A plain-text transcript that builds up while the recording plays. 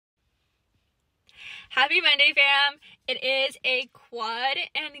Happy Monday, fam! It is a quad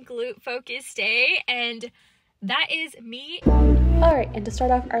and glute focused day, and that is me. Alright, and to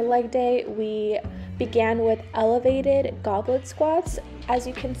start off our leg day, we began with elevated goblet squats. As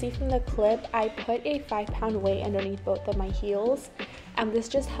you can see from the clip, I put a 5-pound weight underneath both of my heels, and this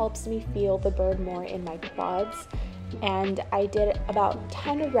just helps me feel the burn more in my quads. And I did about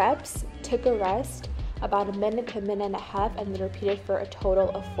 10 reps, took a rest, about a minute to a minute and a half, and then repeated for a total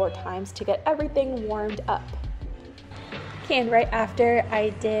of 4 times to get everything warmed up. Okay, and right after I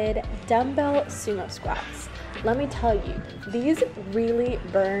did dumbbell sumo squats. Let me tell you, these really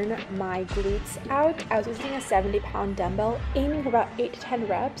burn my glutes out. I was using a 70-pound dumbbell, aiming for about 8 to 10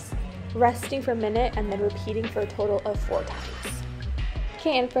 reps, resting for a minute, and then repeating for a total of 4 times.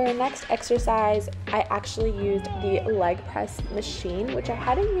 Okay, and for our next exercise, I actually used the leg press machine, which I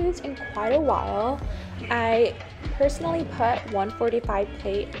hadn't used in quite a while. I personally put 145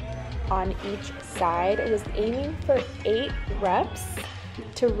 plate on each side. I was aiming for 8 reps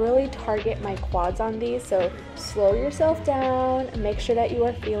to really target my quads on these. So slow yourself down, make sure that you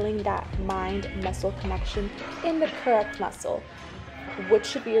are feeling that mind-muscle connection in the correct muscle, which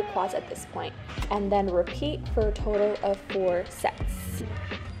should be your quads at this point, and then repeat for a total of 4 sets.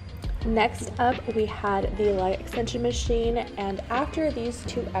 Next up, we had the leg extension machine, and after these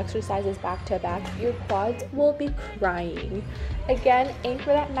 2 exercises back to back, your quads will be crying. Again, aim for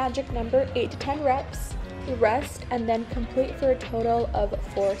that magic number, 8 to 10 reps, rest, and then complete for a total of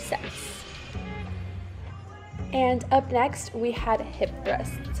 4 sets. And up next, we had hip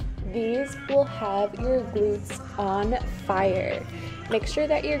thrusts. These will have your glutes on fire. Make sure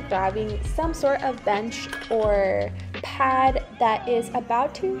that you're grabbing some sort of bench or pad that is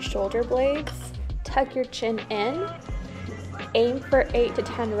about to your shoulder blades. Tuck your chin in. Aim for 8 to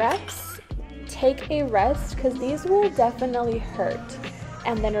 10 reps. Take a rest because these will definitely hurt.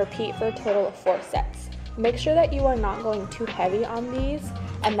 And then repeat for a total of 4 sets. Make sure that you are not going too heavy on these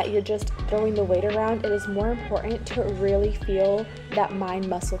and that you're just throwing the weight around. It is more important to really feel that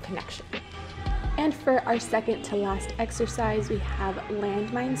mind-muscle connection. And for our second to last exercise, we have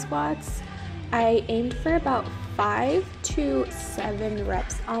landmine squats. I aimed for about 5 to 7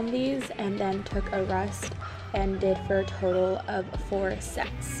 reps on these and then took a rest and did for a total of 4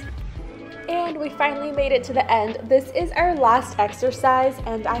 sets. And we finally made it to the end. This is our last exercise,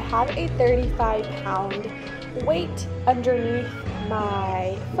 and I have a 35-pound weight underneath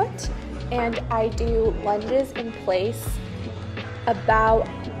my foot, and I do lunges in place about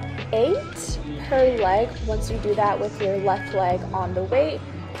 8 per leg. Once you do that with your left leg on the weight,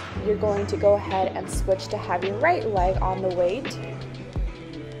 you're going to go ahead and switch to have your right leg on the weight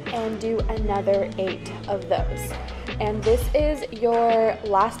and do another 8 of those. And this is your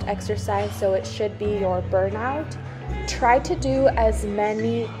last exercise, so it should be your burnout. Try to do as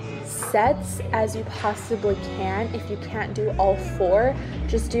many sets as you possibly can. If you can't do all 4,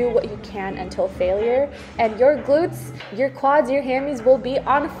 just do what you can until failure. And your glutes, your quads, your hammies will be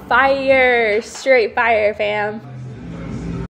on fire. Straight fire, fam.